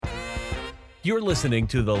You're listening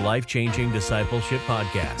to the Life-Changing Discipleship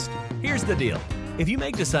Podcast. Here's the deal. If you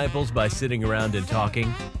make disciples by sitting around and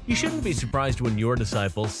talking, you shouldn't be surprised when your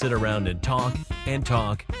disciples sit around and talk and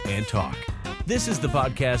talk and talk. This is the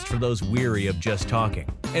podcast for those weary of just talking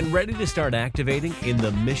and ready to start activating in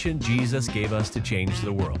the mission Jesus gave us to change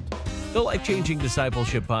the world. The Life-Changing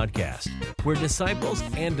Discipleship Podcast, where disciples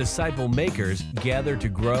and disciple makers gather to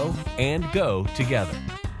grow and go together.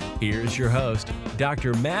 Here's your host,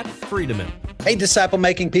 Dr. Matt Friedemann. Hey,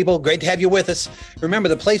 disciple-making people, great to have you with us. Remember,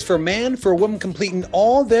 the place for a man, for a woman completing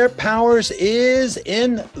all their powers is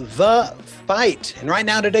in the fight. And right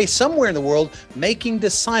now, today, somewhere in the world, making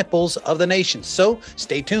disciples of the nations. So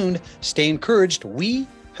stay tuned, stay encouraged. We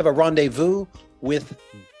have a rendezvous with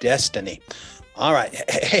destiny. All right.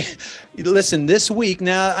 Hey, listen, this week,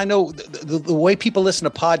 now I know the way people listen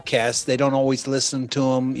to podcasts, they don't always listen to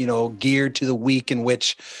them, geared to the week in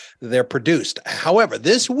which they're produced. However,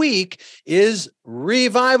 this week is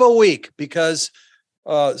Revival Week because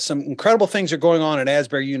some incredible things are going on at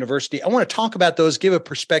Asbury University. I want to talk about those, give a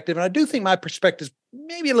perspective. And I do think my perspective is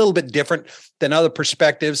maybe a little bit different than other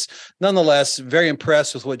perspectives. Nonetheless, very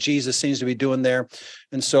impressed with what Jesus seems to be doing there.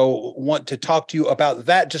 And so want to talk to you about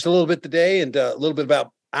that just a little bit today and a little bit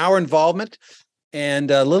about our involvement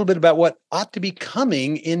and a little bit about what ought to be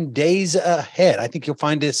coming in days ahead. I think you'll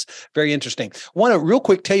find this very interesting. I want to real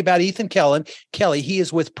quick tell you about Ethan Kelly. He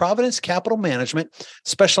is with Providence Capital Management,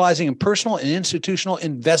 specializing in personal and institutional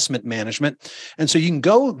investment management. And so you can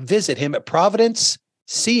go visit him at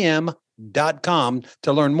providencecm.com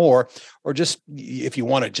to learn more, or just if you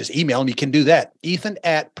want to just email him, you can do that. Ethan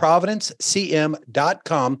at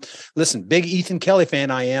providencecm.com. Listen, big Ethan Kelly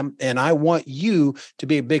fan I am, and I want you to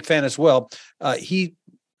be a big fan as well. He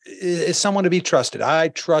is someone to be trusted. I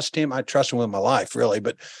trust him. I trust him with my life, really,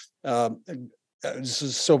 but this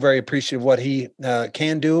is so very appreciative of what he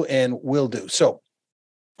can do and will do. So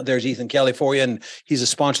there's Ethan Kelly for you, and he's a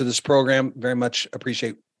sponsor of this program. Very much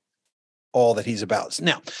appreciate all that he's about.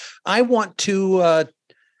 Now, I want to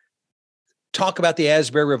talk about the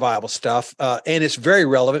Asbury Revival stuff, and it's very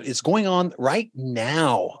relevant. It's going on right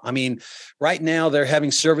now. I mean, right now they're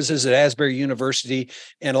having services at Asbury University,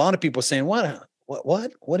 and a lot of people are saying, what is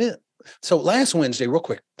it? So last Wednesday, real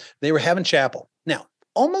quick, they were having chapel. Now,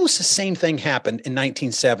 almost the same thing happened in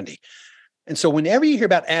 1970. And so whenever you hear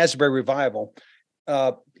about Asbury Revival,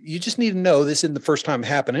 you just need to know this isn't the first time it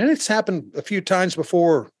happened. And it's happened a few times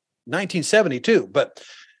before 1972. But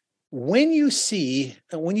when you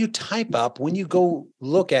type up, when you go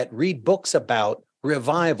read books about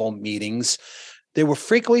revival meetings, they will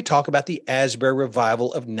frequently talk about the Asbury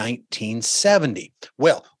Revival of 1970.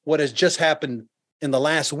 Well, what has just happened in the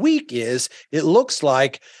last week is it looks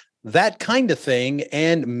like that kind of thing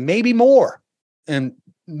and maybe more. And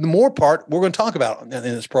the more part we're going to talk about in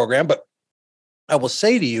this program, but I will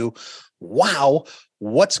say to you, wow,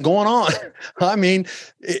 what's going on? I mean,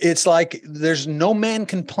 it's like there's no man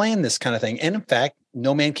can plan this kind of thing. And in fact,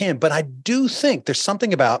 no man can. But I do think there's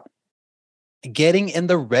something about getting in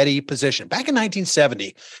the ready position. Back in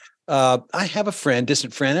 1970, I have a friend,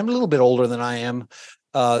 distant friend, I'm a little bit older than I am,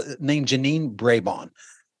 named Janine Brabon.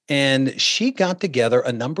 And she got together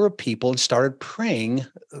a number of people and started praying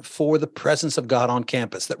for the presence of God on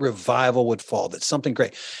campus, that revival would fall, that something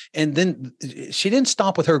great. And then she didn't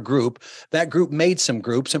stop with her group. That group made some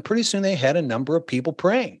groups, and pretty soon they had a number of people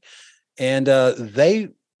praying. And they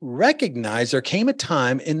recognized there came a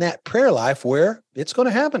time in that prayer life where it's going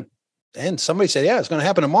to happen. And somebody said, yeah, it's going to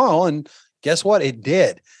happen tomorrow. And guess what? It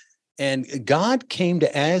did. And God came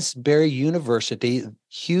to Asbury University,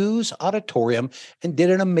 Hughes Auditorium, and did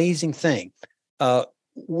an amazing thing.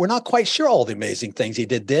 We're not quite sure all the amazing things he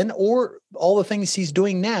did then or all the things he's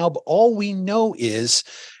doing now, but all we know is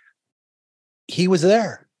he was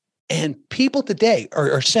there. And people today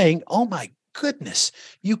are saying, oh my goodness,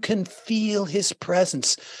 you can feel his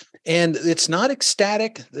presence. And it's not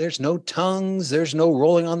ecstatic. There's no tongues. There's no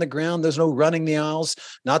rolling on the ground. There's no running the aisles.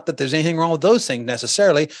 Not that there's anything wrong with those things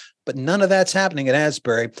necessarily, but none of that's happening at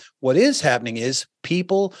Asbury. What is happening is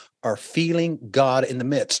people are feeling God in the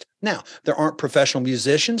midst. Now, there aren't professional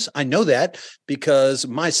musicians. I know that because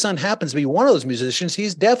my son happens to be one of those musicians.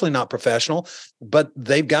 He's definitely not professional, but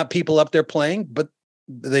they've got people up there playing, but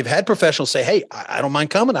they've had professionals say, hey, I don't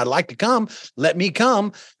mind coming. I'd like to come. Let me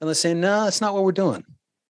come. And they say, no, that's not what we're doing.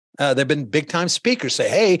 There've been big time speakers say,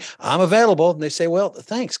 hey, I'm available. And they say, well,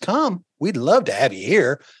 thanks, come. We'd love to have you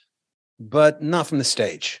here, but not from the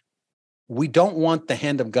stage. We don't want the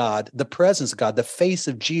hand of God, the presence of God, the face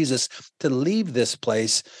of Jesus to leave this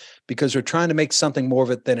place because we're trying to make something more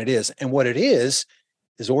of it than it is. And what it is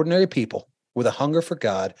ordinary people with a hunger for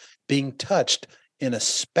God being touched in a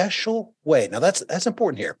special way. Now that's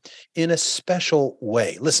important here. In a special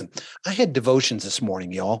way. Listen, I had devotions this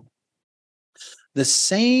morning, y'all. The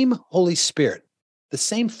same Holy Spirit, the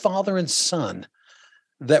same Father and Son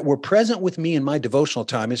that were present with me in my devotional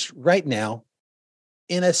time is right now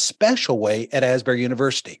in a special way at Asbury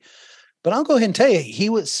University. But I'll go ahead and tell you, he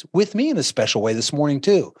was with me in a special way this morning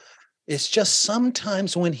too. It's just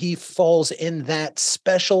sometimes when he falls in that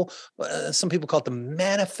special, some people call it the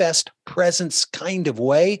manifest presence kind of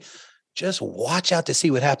way, just watch out to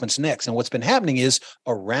see what happens next. And what's been happening is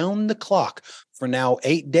around the clock for now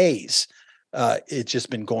 8 days, it's just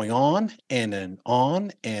been going on and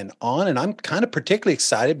on and on. And I'm kind of particularly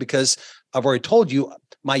excited because I've already told you,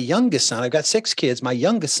 my youngest son, I've got 6 kids. My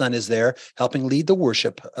youngest son is there helping lead the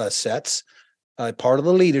worship sets. Part of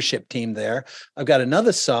the leadership team there. I've got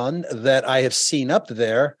another son that I have seen up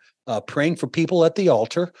there praying for people at the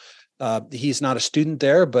altar. He's not a student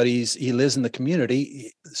there, but he lives in the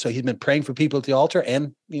community. So he's been praying for people at the altar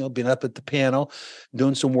and, been up at the piano,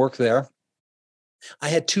 doing some work there. I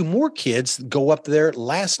had 2 more kids go up there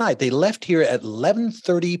last night. They left here at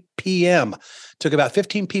 11:30 p.m. Took about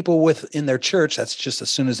 15 people in their church. That's just as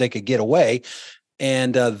soon as they could get away.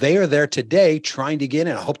 And they are there today trying to get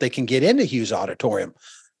in. I hope they can get into Hughes Auditorium.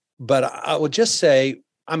 But I would just say,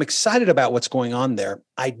 I'm excited about what's going on there.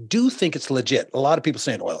 I do think it's legit. A lot of people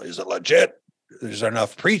saying, well, is it legit? Is there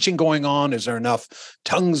enough preaching going on? Is there enough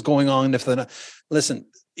tongues going on? Listen,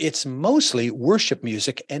 it's mostly worship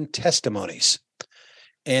music and testimonies.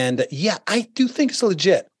 And yeah, I do think it's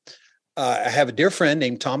legit. I have a dear friend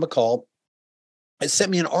named Tom McCall. He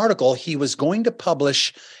sent me an article he was going to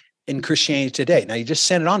publish in Christianity Today. Now, he just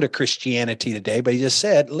sent it on to Christianity Today, but he just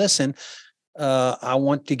said, listen, I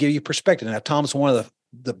want to give you perspective. Now, Tom's one of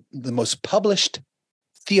the most published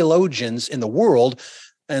theologians in the world,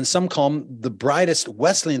 and some call him the brightest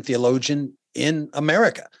Wesleyan theologian in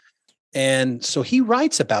America. And so he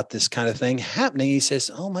writes about this kind of thing happening. He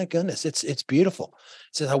says, oh my goodness, it's beautiful.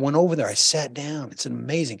 He says, I went over there, I sat down. It's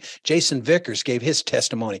amazing. Jason Vickers gave his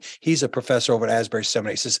testimony. He's a professor over at Asbury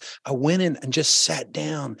Seminary. He says, I went in and just sat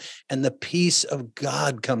down and the peace of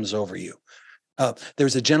God comes over you.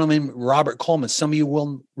 There's a gentleman, Robert Coleman. Some of you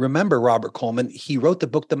will remember Robert Coleman. He wrote the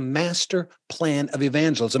book, The Master Plan of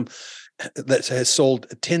Evangelism, that has sold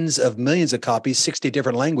tens of millions of copies, 60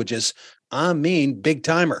 different languages. I mean, big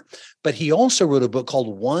timer. But he also wrote a book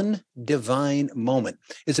called One Divine Moment.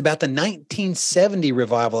 It's about the 1970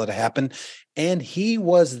 revival that happened. And he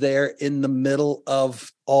was there in the middle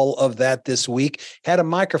of all of that this week, had a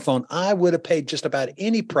microphone. I would have paid just about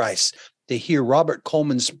any price to hear Robert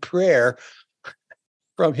Coleman's prayer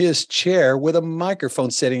from his chair with a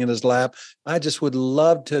microphone sitting in his lap. I just would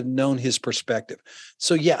love to have known his perspective.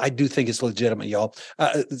 So yeah, I do think it's legitimate, y'all.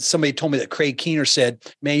 Somebody told me that Craig Keener said,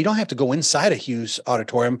 man, you don't have to go inside a Hughes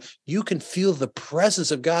Auditorium. You can feel the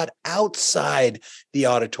presence of God outside the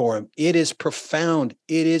auditorium. It is profound.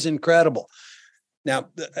 It is incredible. Now,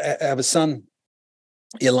 I have a son,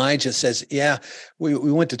 Elijah, says, yeah, we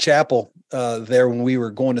went to chapel there when we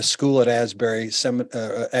were going to school at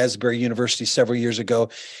Asbury University several years ago.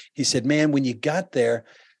 He said, man, when you got there,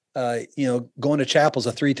 going to chapel is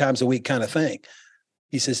a 3 times a week kind of thing.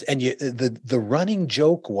 He says, and the running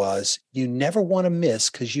joke was, you never want to miss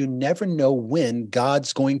because you never know when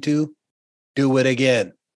God's going to do it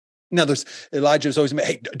again. Now, Elijah was always,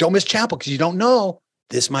 hey, don't miss chapel because you don't know.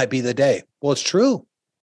 This might be the day. Well, it's true.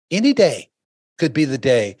 Any day could be the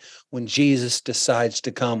day when Jesus decides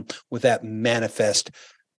to come with that manifest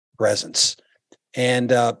presence.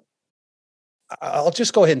 And I'll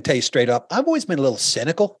just go ahead and tell you straight up, I've always been a little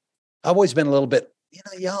cynical. I've always been a little bit,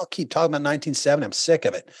 y'all keep talking about 1970. I'm sick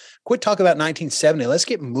of it. Quit talking about 1970. Let's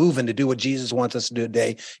get moving to do what Jesus wants us to do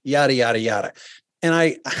today, yada, yada, yada.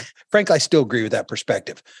 And frankly, I still agree with that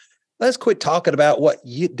perspective. Let's quit talking about what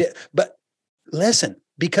you did. But listen,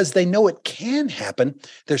 because they know it can happen,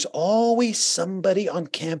 there's always somebody on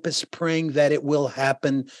campus praying that it will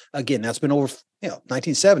happen again. Now, it's been over,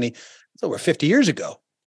 1970. It's over 50 years ago,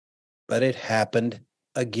 but it happened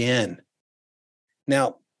again.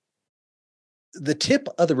 Now, the tip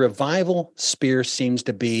of the revival spear seems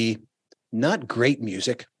to be not great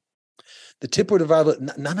music. The tip of the revival,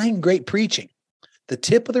 not even great preaching. The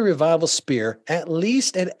tip of the revival spear, at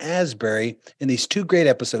least at Asbury, in these 2 great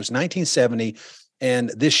episodes, 1970 and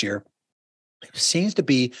this year, seems to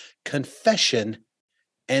be confession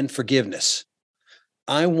and forgiveness.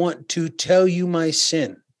 I want to tell you my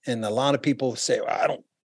sin. And a lot of people say, well,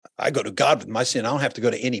 I go to God with my sin. I don't have to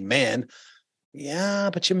go to any man. Yeah,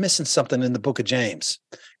 but you're missing something in the book of James.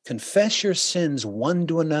 Confess your sins one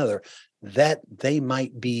to another that they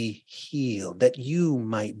might be healed, that you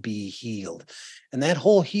might be healed. And that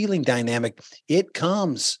whole healing dynamic, it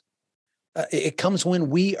comes when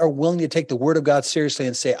we are willing to take the word of God seriously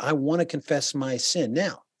and say, I want to confess my sin.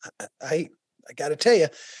 Now, I got to tell you,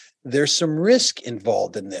 there's some risk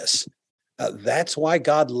involved in this. That's why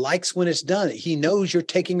God likes when it's done. He knows you're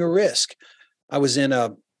taking a risk. I was in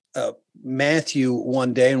a Matthew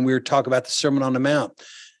one day, and we were talking about the Sermon on the Mount.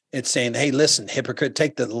 It's saying, hey, listen, hypocrite,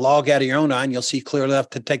 take the log out of your own eye, and you'll see clear enough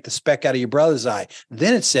to take the speck out of your brother's eye.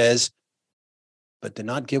 Then it says, but do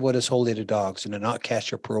not give what is holy to dogs, and do not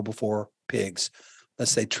cast your pearl before pigs,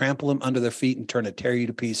 lest they trample them under their feet and turn to tear you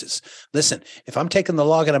to pieces. Listen, if I'm taking the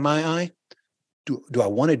log out of my eye, do I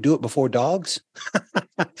want to do it before dogs?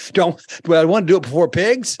 Do I want to do it before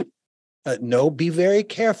pigs? No, be very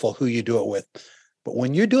careful who you do it with. But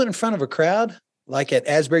when you're doing it in front of a crowd, like at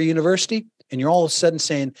Asbury University, and you're all of a sudden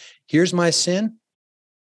saying, here's my sin,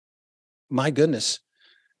 my goodness,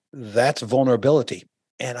 that's vulnerability.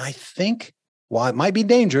 And I think, while it might be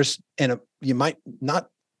dangerous, and you might not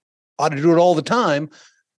ought to do it all the time,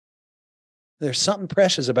 there's something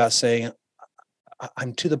precious about saying,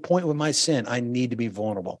 I'm to the point with my sin. I need to be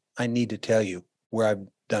vulnerable. I need to tell you where I've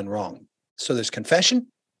done wrong. So there's confession.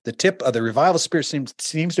 The tip of the revival spirit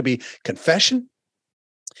seems to be confession.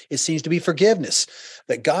 It seems to be forgiveness,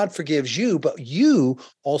 that God forgives you, but you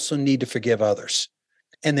also need to forgive others.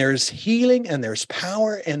 And there's healing, and there's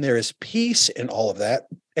power, and there is peace in all of that.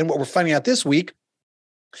 And what we're finding out this week,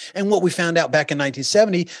 and what we found out back in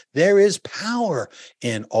 1970, there is power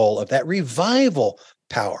in all of that, revival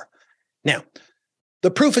power. Now,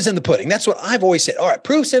 the proof is in the pudding. That's what I've always said. All right,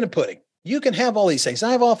 proof's in the pudding. You can have all these things.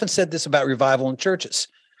 I've often said this about revival in churches.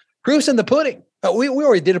 Proof's in the pudding. We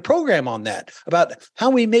already did a program on that, about how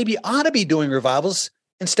we maybe ought to be doing revivals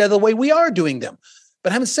instead of the way we are doing them.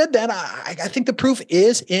 But having said that, I think the proof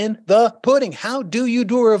is in the pudding. How do you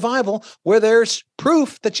do a revival where there's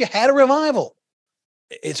proof that you had a revival?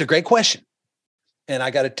 It's a great question. And I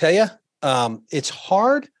got to tell you, it's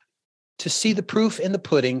hard to see the proof in the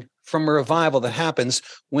pudding from a revival that happens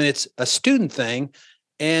when it's a student thing.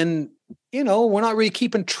 And, we're not really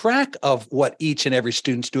keeping track of what each and every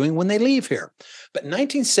student's doing when they leave here. But in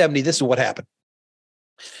 1970, this is what happened.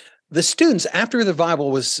 The students, after the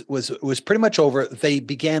revival was pretty much over, they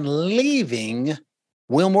began leaving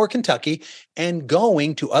Wilmore, Kentucky, and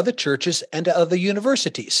going to other churches and to other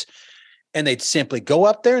universities. And they'd simply go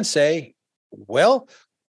up there and say, well,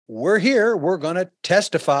 we're here, we're going to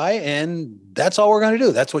testify, and that's all we're going to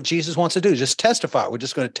do. That's what Jesus wants to do, just testify. We're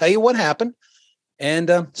just going to tell you what happened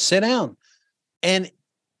and sit down. And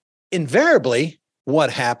invariably,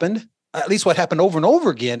 what happened, at least what happened over and over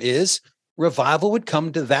again, is revival would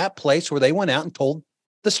come to that place where they went out and told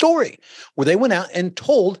the story, where they went out and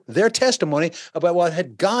told their testimony about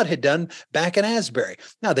what God had done back in Asbury.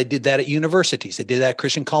 Now, they did that at universities. They did that at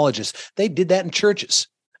Christian colleges. They did that in churches.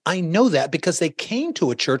 I know that because they came to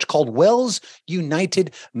a church called Wells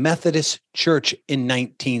United Methodist Church in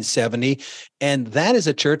 1970. And that is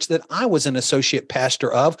a church that I was an associate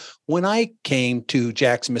pastor of when I came to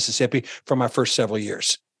Jackson, Mississippi for my first several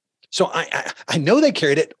years. So I know they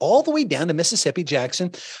carried it all the way down to Mississippi,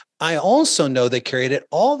 Jackson. I also know they carried it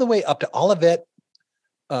all the way up to Olivet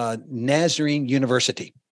Nazarene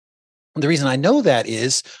University. The reason I know that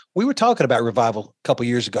is we were talking about revival a couple of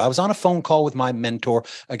years ago. I was on a phone call with my mentor,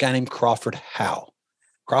 a guy named Crawford Howe.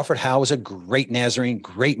 Crawford Howe was a great Nazarene,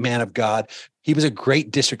 great man of God. He was a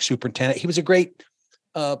great district superintendent. He was a great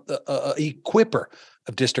equipper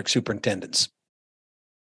of district superintendents.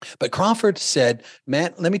 But Crawford said,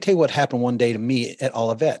 Matt, let me tell you what happened one day to me at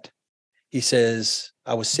Olivet. He says,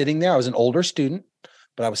 I was sitting there. I was an older student,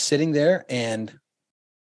 but I was sitting there and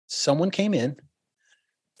someone came in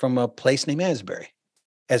from a place named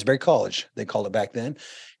Asbury College, they called it back then.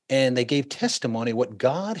 And they gave testimony what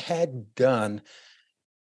God had done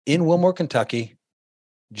in Wilmore, Kentucky,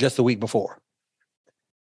 just the week before.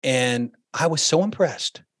 And I was so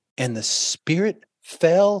impressed. And the Spirit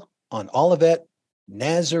fell on Olivet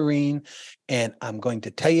Nazarene. And I'm going to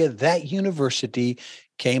tell you, that university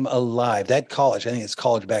came alive. That college, I think it's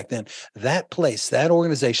college back then, that place, that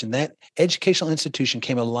organization, that educational institution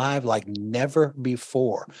came alive like never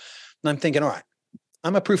before. And I'm thinking, all right,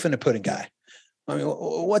 I'm a proof in the pudding guy. I mean,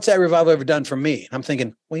 what's that revival ever done for me? I'm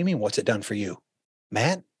thinking, what do you mean, what's it done for you?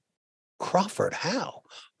 Matt, Crawford Howe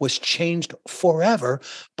was changed forever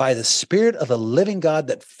by the Spirit of the living God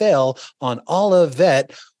that fell on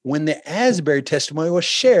Olivet when the Asbury testimony was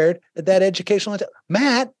shared at that educational.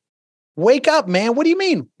 Matt, wake up, man. What do you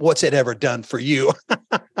mean? What's it ever done for you?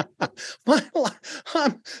 I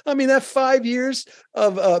mean, that 5 years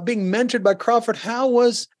of being mentored by Crawford Howe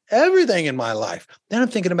was everything in my life. Then I'm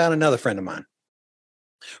thinking about another friend of mine.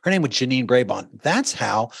 Her name was Janine Brabon. That's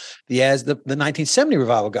how the 1970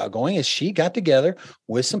 revival got going, is she got together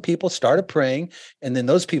with some people, started praying, and then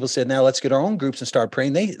those people said, now let's get our own groups and start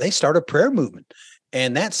praying. They started a prayer movement,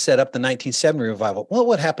 and that set up the 1970 revival. Well,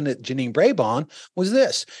 what happened to Janine Brabon was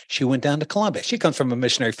this. She went down to Colombia. She comes from a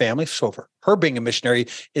missionary family, so for her being a missionary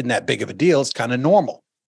isn't that big of a deal. It's kind of normal.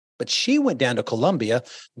 But she went down to Colombia,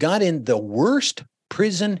 got in the worst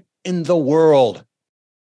prison in the world.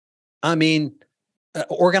 I mean,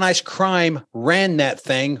 organized crime ran that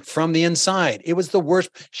thing from the inside. It was the worst.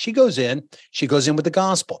 She goes in with the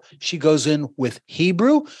gospel. She goes in with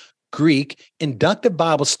Hebrew, Greek, inductive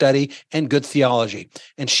Bible study, and good theology.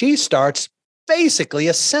 And she starts basically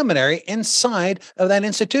a seminary inside of that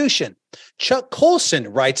institution. Chuck Colson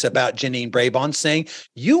writes about Janine Brabon saying,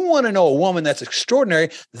 you want to know a woman that's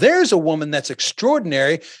extraordinary? There's a woman that's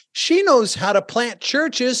extraordinary. She knows how to plant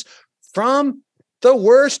churches from the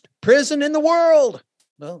worst prison in the world.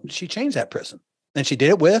 Well, she changed that prison. And she did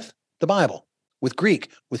it with the Bible, with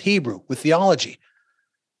Greek, with Hebrew, with theology.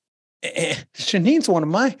 And Janine's one of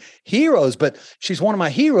my heroes, but she's one of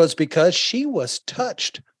my heroes because she was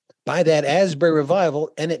touched by that Asbury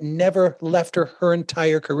revival, and it never left her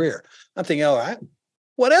entire career. I'm thinking, all right,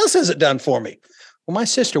 what else has it done for me? Well, my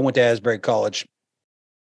sister went to Asbury College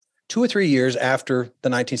 2 or 3 years after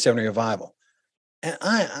the 1970 revival. And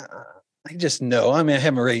I just know, I mean, I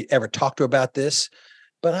haven't really ever talked to her about this,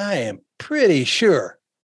 but I am pretty sure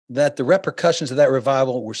that the repercussions of that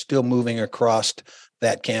revival were still moving across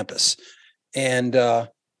that campus. And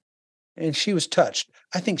she was touched.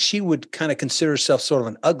 I think she would kind of consider herself sort of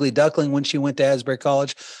an ugly duckling when she went to Asbury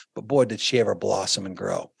College, but boy, did she ever blossom and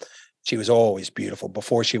grow. She was always beautiful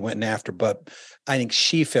before she went and after, but I think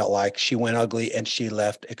she felt like she went ugly and she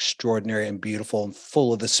left extraordinary and beautiful and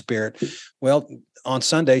full of the Spirit. Well, on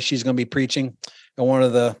Sunday, she's going to be preaching at one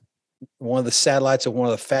of the satellites of one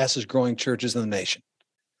of the fastest growing churches in the nation.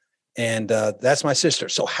 And that's my sister.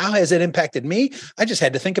 So how has it impacted me? I just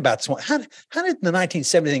had to think about this one. How did the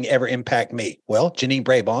 1970 thing ever impact me? Well, Janine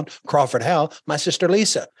Brabon, Crawford Howell, my sister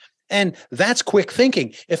Lisa. And that's quick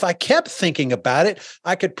thinking. If I kept thinking about it,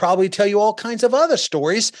 I could probably tell you all kinds of other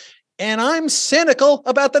stories. And I'm cynical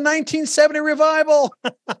about the 1970 revival.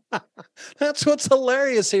 That's what's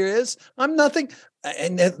hilarious here is I'm nothing.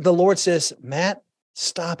 And the Lord says, Matt,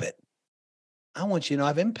 stop it. I want you to know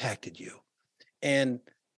I've impacted you. And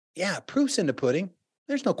yeah, proof's in the pudding.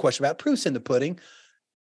 There's no question about it. Proof's in the pudding.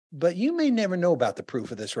 But you may never know about the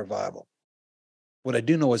proof of this revival. What I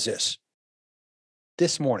do know is this.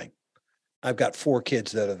 This morning, I've got 4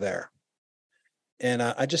 kids that are there. And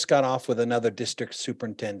I just got off with another district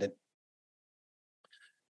superintendent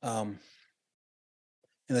in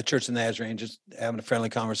the Church of Nazarene, just having a friendly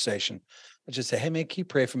conversation. I just say, hey, man, can you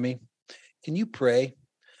pray for me? Can you pray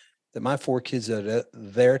that my 4 kids that are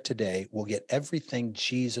there today will get everything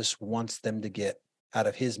Jesus wants them to get out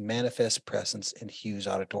of his manifest presence in Hughes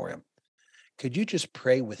Auditorium? Could you just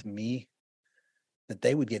pray with me that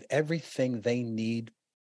they would get everything they need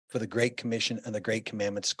for the Great Commission and the Great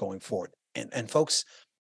Commandments going forward? And folks,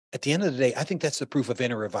 at the end of the day, I think that's the proof of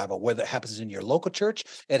inner revival, whether it happens in your local church,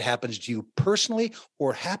 it happens to you personally,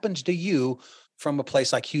 or it happens to you from a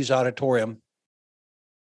place like Hughes Auditorium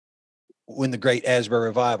when the Great Asbury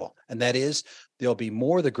Revival. And that is, there'll be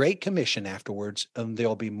more of the Great Commission afterwards, and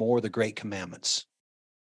there'll be more of the Great Commandments.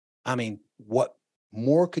 I mean, what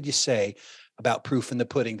more could you say about proof in the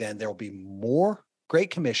pudding than there'll be more Great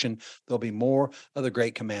Commission, there'll be more of the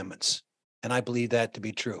Great Commandments. And I believe that to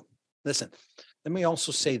be true. Listen, let me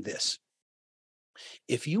also say this.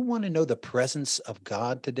 If you want to know the presence of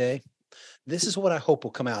God today, this is what I hope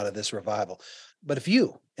will come out of this revival. But if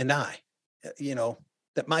you and I,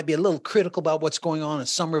 that might be a little critical about what's going on in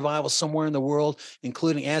some revival somewhere in the world,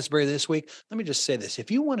 including Asbury this week, let me just say this. If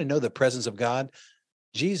you want to know the presence of God,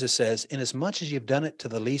 Jesus says, inasmuch as you've done it to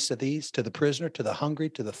the least of these, to the prisoner, to the hungry,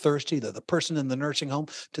 to the thirsty, to the person in the nursing home,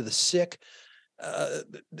 to the sick, to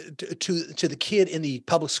the kid in the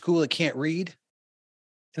public school that can't read,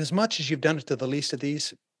 and as much as you've done it to the least of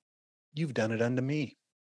these, you've done it unto me.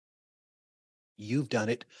 You've done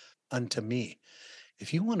it unto me.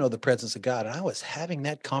 If you want to know the presence of God, and I was having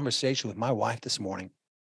that conversation with my wife this morning,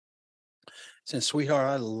 saying, sweetheart,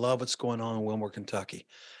 I love what's going on in Wilmore, Kentucky.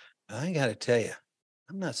 I got to tell you,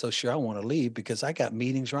 I'm not so sure I want to leave because I got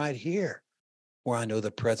meetings right here where I know the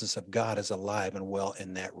presence of God is alive and well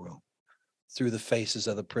in that room. Through the faces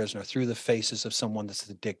of the prisoner, through the faces of someone that's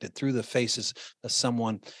addicted, through the faces of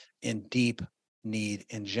someone in deep need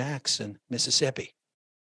in Jackson, Mississippi.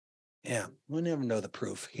 Yeah, we'll never know the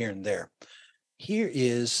proof here and there. Here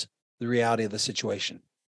is the reality of the situation.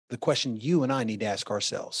 the question you and I need to ask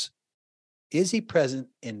ourselves, is he present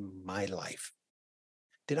in my life?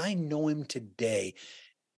 Did I know him today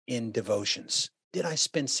in devotions? Did I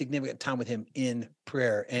spend significant time with him in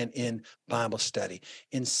prayer and in Bible study,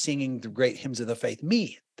 in singing the great hymns of the faith?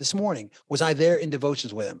 Me, this morning, was I there in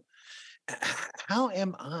devotions with him? How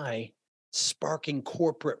am I sparking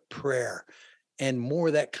corporate prayer and more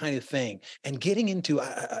of that kind of thing? And getting into,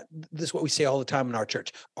 this is what we say all the time in our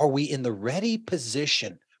church. Are we in the ready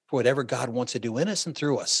position for whatever God wants to do in us and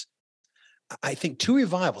through us? I think 2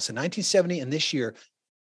 revivals in 1970 and this year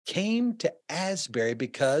came to Asbury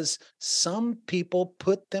because some people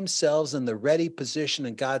put themselves in the ready position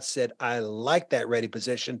and God said, I like that ready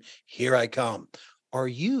position. Here I come. Are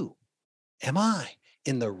you, am I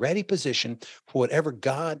in the ready position for whatever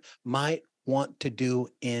God might want to do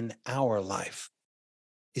in our life?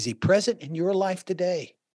 Is he present in your life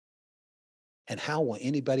today? And how will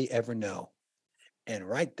anybody ever know? And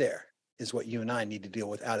right there is what you and I need to deal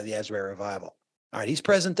with out of the Asbury revival. All right, he's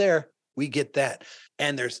present there. We get that.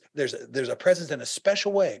 And there's a presence in a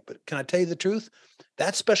special way. But can I tell you the truth?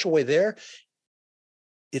 That special way there,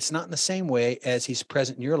 it's not in the same way as he's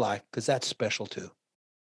present in your life, because that's special too.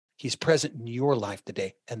 He's present in your life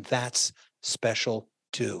today, and that's special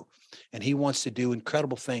too. And he wants to do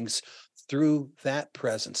incredible things through that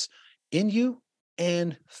presence in you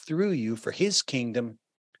and through you for his kingdom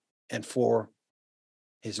and for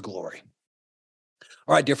his glory.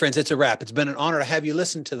 All right, dear friends, it's a wrap. It's been an honor to have you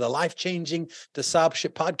listen to the Life-Changing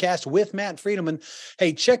Discipleship Podcast with Matt Friedemann.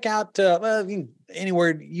 Hey, check out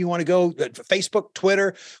anywhere you want to go, Facebook,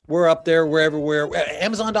 Twitter. We're up there wherever we're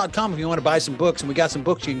Amazon.com if you want to buy some books, and we got some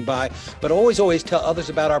books you can buy. But always tell others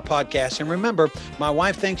about our podcast. And remember, my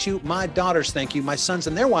wife thanks you, my daughters thank you, my sons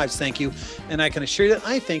and their wives thank you. And I can assure you that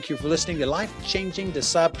I thank you for listening to Life-Changing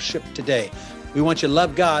Discipleship today. We want you to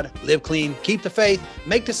love God, live clean, keep the faith,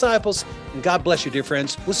 make disciples, and God bless you, dear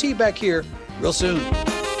friends. We'll see you back here real soon.